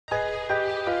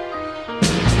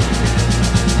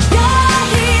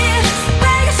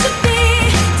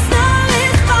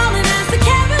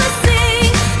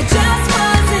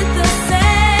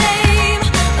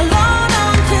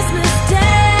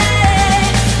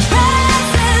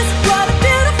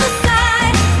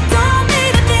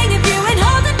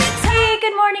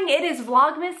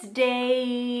Vlogmas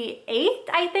day 8,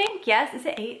 I think. Yes, is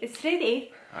it 8? Is today the 8th?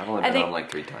 I've only been on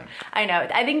like 3 times. I know.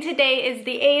 I think today is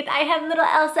the 8th. I have little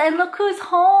Elsa and look who's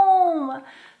home.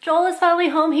 Joel is finally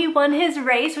home. He won his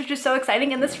race, which is so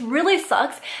exciting. And this really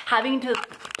sucks having to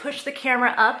push the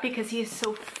camera up because he is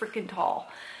so freaking tall.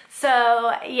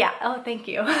 So yeah, oh thank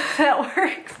you, that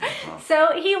works. So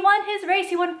he won his race,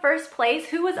 he won first place.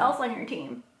 Who was else on your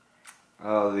team?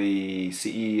 The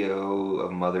CEO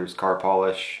of Mother's Car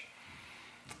Polish,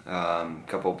 a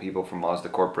couple people from Mazda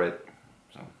Corporate.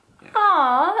 So, yeah.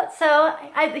 Aww, so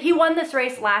he won this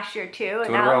race last year too,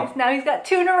 and now he's got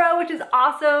 2 in a row, which is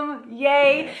awesome.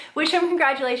 Yay! Yeah. Wish him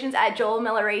congratulations at Joel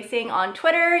Miller Racing on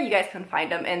Twitter. You guys can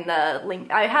find him in the link.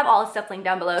 I have all his stuff linked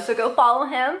down below, so go follow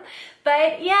him.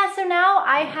 But yeah, so now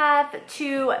I have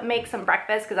to make some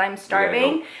breakfast because I'm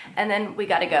starving, and then we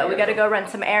gotta go. We gotta go run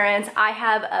some errands. I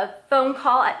have a phone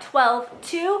call at 12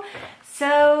 too,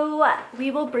 so we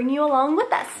will bring you along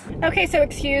with us. Okay, so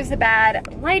excuse the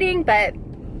bad lighting, but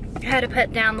I had to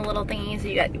put down the little thingy so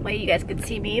you guys could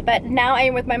see me. But now I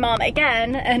am with my mom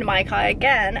again and my car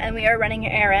again, and we are running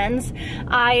errands.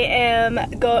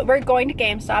 We're going to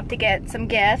GameStop to get some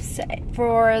gifts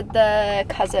for the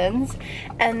cousins,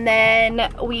 and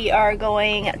then we are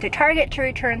going to Target to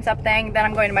return something. Then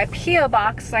I'm going to my P.O.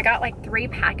 box. So I got like 3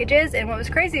 packages, and what was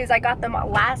crazy is I got them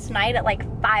last night at like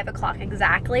 5 o'clock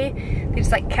exactly. They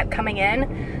just like kept coming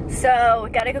in. So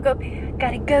gotta go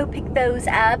pick those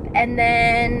up, and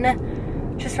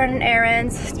then just running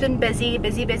errands. It's been busy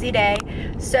day.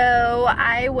 So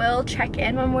I will check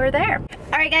in when we're there.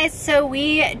 All right guys, so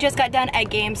we just got done at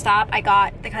GameStop. I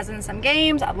got the cousins some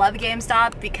games. I love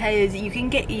GameStop because you can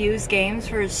get used games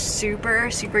for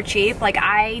super cheap. Like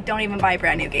I don't even buy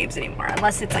brand new games anymore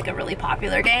unless it's like a really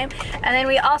popular game. And then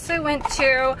we also went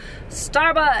to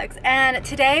Starbucks, and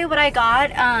today what I got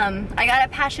a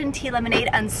passion tea lemonade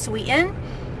unsweetened.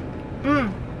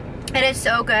 It is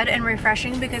so good and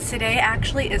refreshing because today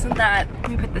actually isn't that,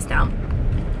 let me put this down.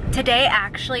 Today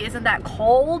actually isn't that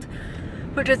cold,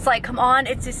 which is like, come on,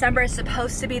 it's December, it's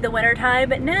supposed to be the winter time,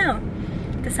 but no.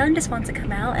 The sun just wants to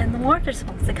come out and the warmth just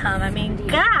wants to come. I mean,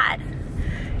 God,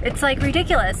 it's like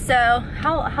ridiculous. So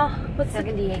what's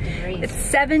 78 degrees. It's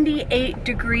 78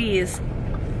 degrees.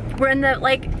 We're in the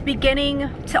like beginning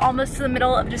to almost to the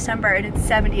middle of December and it's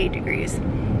 78 degrees.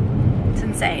 It's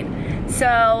insane.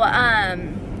 So,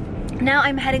 now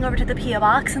I'm heading over to the P.O.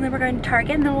 box, and then we're going to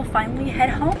Target, and then we'll finally head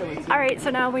home. All right,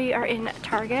 so now we are in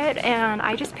Target, and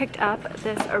I just picked up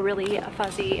this really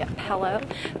fuzzy pillow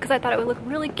because I thought it would look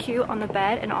really cute on the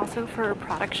bed and also for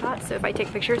product shots. So if I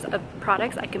take pictures of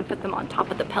products, I can put them on top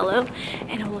of the pillow,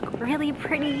 and it'll look really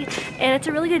pretty. And it's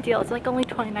a really good deal. It's like only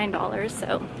 $29,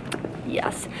 so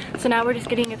yes. So now we're just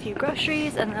getting a few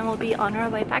groceries and then we'll be on our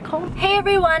way back home. Hey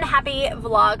everyone, happy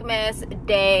Vlogmas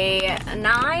day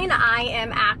 9. I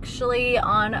am actually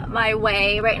on my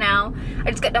way right now. I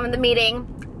just got done with the meeting.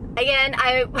 Again,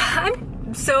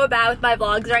 I'm so bad with my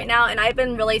vlogs right now, and I've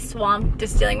been really swamped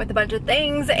just dealing with a bunch of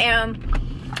things, and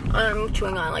I'm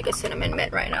chewing on like a cinnamon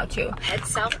mint right now too. Head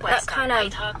southwest on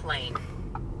Nighthawk Lane.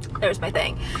 There's my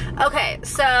thing. Okay,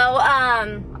 so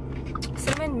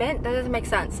cinnamon mint? That doesn't make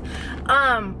sense.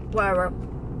 Whatever.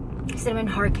 Cinnamon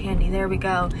hard candy, there we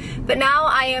go. But now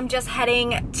I am just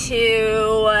heading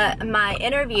to my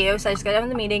interview. So I just got done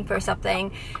with the meeting for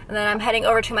something, and then I'm heading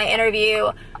over to my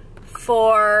interview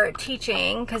for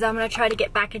teaching because I'm gonna try to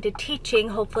get back into teaching.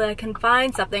 Hopefully I can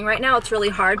find something. Right now it's really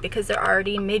hard because they're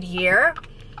already mid-year.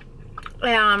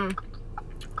 It's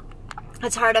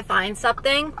hard to find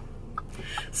something.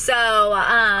 So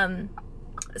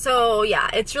yeah,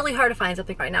 it's really hard to find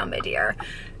something right now mid-year,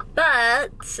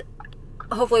 but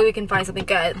hopefully we can find something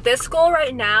good. This school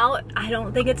right now, I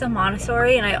don't think it's a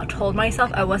Montessori, and I told myself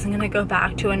I wasn't gonna go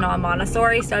back to a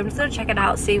non-Montessori, so I'm just gonna check it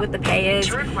out, see what the pay is,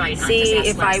 see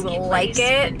if I will like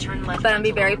it, but I'm gonna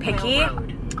be very picky.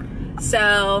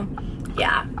 So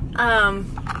yeah, I'm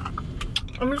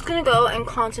just gonna go and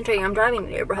concentrate. I'm driving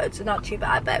the neighborhood, so not too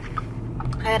bad, but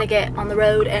I gotta get on the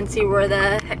road and see where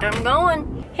the heck I'm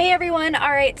going. Hey everyone,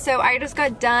 all right, so I just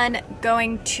got done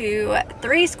going to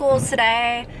 3 schools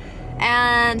today.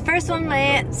 And first one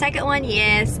went, second one,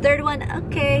 yes, third one,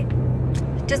 okay.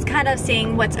 Just kind of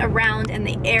seeing what's around in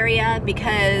the area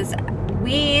because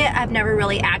we have never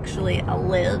really actually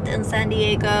lived in San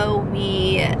Diego.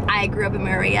 I grew up in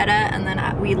Marietta, and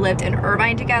then we lived in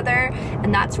Irvine together,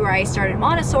 and that's where I started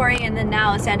Montessori. And then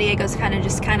now San Diego's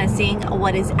kind of seeing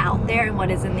what is out there and what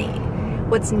is in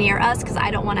what's near us, because I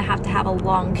don't want to have a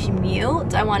long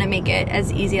commute. I want to make it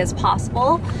as easy as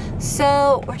possible.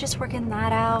 So we're just working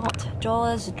that out. Joel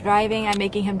is driving. I'm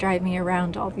making him drive me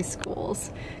around all these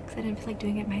schools because I didn't feel like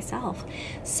doing it myself.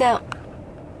 So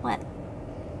What?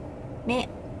 Me?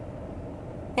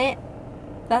 Eh?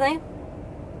 Nothing?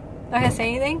 Not gonna say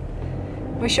anything?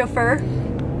 My chauffeur?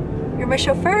 You're my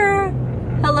chauffeur!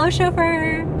 Hello,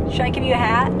 chauffeur! Should I give you a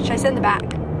hat? Should I sit in the back?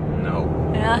 No.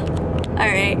 Yeah?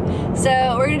 Alright.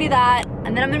 So we're gonna do that,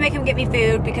 and then I'm gonna make him get me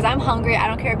food because I'm hungry. I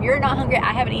don't care if you're not hungry.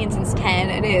 I haven't eaten since 10.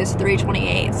 It is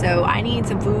 3:28, so I need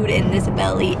some food in this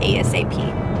belly ASAP.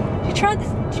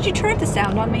 Did you turn up the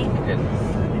sound on me? I did.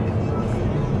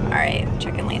 Alright,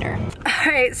 check in later.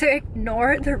 Alright, so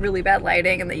ignore the really bad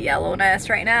lighting and the yellowness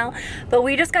right now, but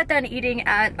we just got done eating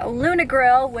at Luna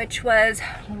Grill, which was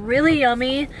really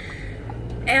yummy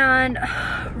and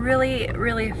really,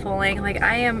 really filling. Like,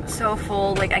 I am so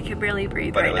full, like I could barely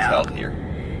breathe right now. But it was healthier.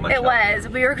 It was.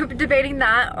 We were debating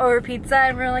that over pizza,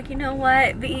 and we were like, you know what?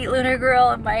 If we eat Luna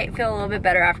Grill, it might feel a little bit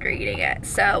better after eating it.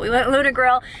 So we went Luna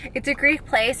Grill. It's a Greek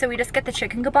place, so we just get the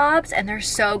chicken kebabs, and they're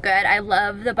so good. I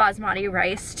love the basmati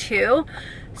rice too.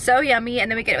 So yummy.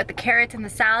 And then we get it with the carrots and the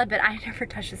salad, but I never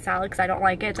touch the salad because I don't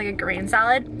like it. It's like a green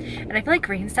salad, and I feel like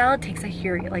green salad tastes like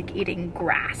you're like eating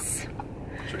grass.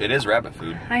 It is rabbit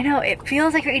food. I know. It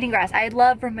feels like you're eating grass. I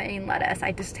love romaine lettuce.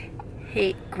 I just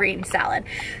hate green salad.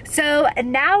 So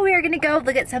now we are gonna go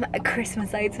look at some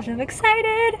Christmas lights, which I'm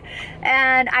excited.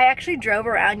 And I actually drove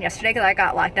around yesterday because I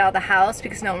got locked out of the house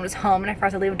because no one was home and I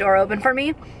forgot to leave a door open for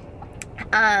me.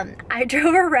 I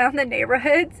drove around the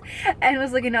neighborhoods and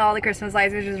was looking at all the Christmas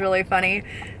lights, which is really funny.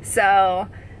 So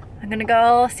I'm gonna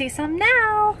go see some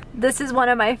now. This is one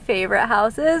of my favorite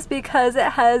houses because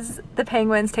it has the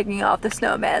penguins taking off the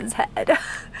snowman's head.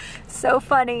 So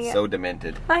funny. So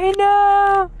demented. I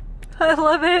know. I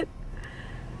love it.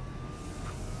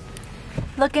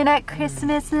 Looking at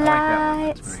Christmas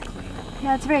lights. It's very clean.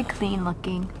 Yeah, it's very clean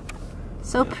looking.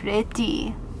 So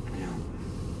pretty.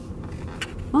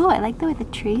 Ooh, I like the way the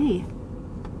tree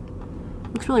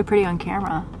looks really pretty on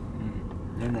camera.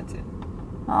 And that's it.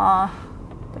 Aw,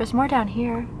 there's more down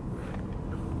here.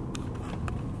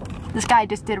 This guy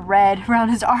just did red around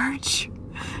his arch.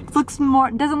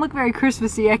 It doesn't look very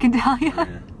Christmassy, I can tell you.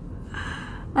 Yeah.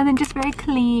 And then just very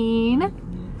clean.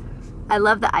 I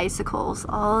love the icicles,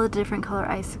 all the different color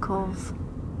icicles.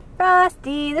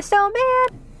 Frosty the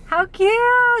Snowman, how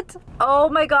cute! Oh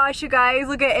my gosh, you guys,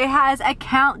 look at it. It has a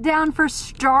countdown for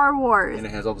Star Wars. And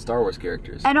it has all the Star Wars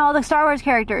characters. And all the Star Wars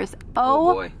characters.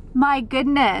 Oh boy. My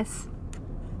goodness.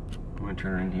 I'm gonna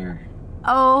turn her in here.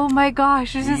 Oh my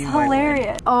gosh, this is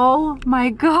hilarious. Oh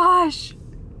my gosh.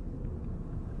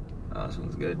 Oh, this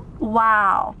one's good.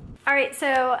 Wow. All right,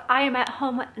 so I am at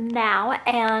home now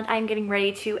and I'm getting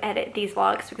ready to edit these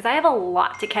vlogs because I have a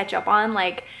lot to catch up on,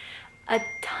 like a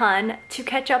ton to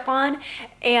catch up on,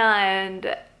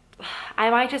 and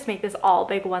I might just make this all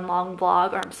big one long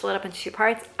vlog, or I'm split up into 2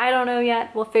 parts. I don't know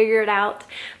yet, we'll figure it out,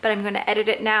 but I'm gonna edit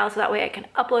it now so that way I can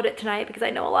upload it tonight because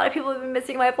I know a lot of people have been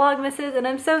missing my Vlogmases and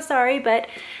I'm so sorry, but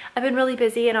I've been really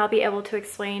busy and I'll be able to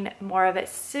explain more of it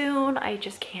soon. I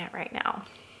just can't right now.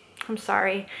 I'm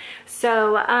sorry.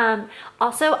 So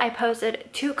also I posted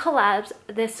 2 collabs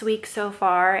this week so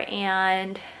far,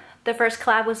 and the first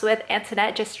collab was with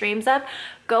Antoinette Just Dreams Up.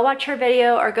 Go watch her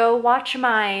video, or go watch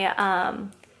my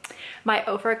my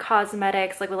Ofra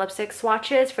Cosmetics like lipstick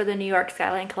swatches for the New York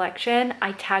Skyline collection.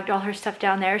 I tagged all her stuff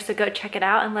down there, so go check it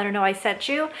out and let her know I sent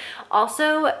you.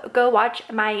 Also, go watch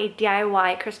my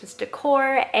DIY Christmas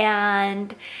decor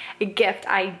and gift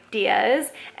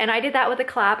ideas, and I did that with a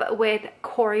collab with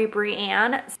Corey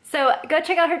Brianne. So go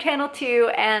check out her channel too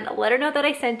and let her know that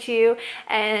I sent you,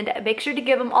 and make sure to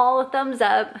give them all a thumbs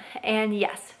up. And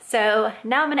yes, so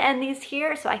now I'm gonna end these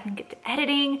here so I can get to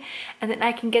editing and then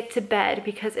I can get to bed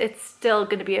because it's still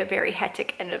gonna be a very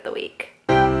hectic end of the week.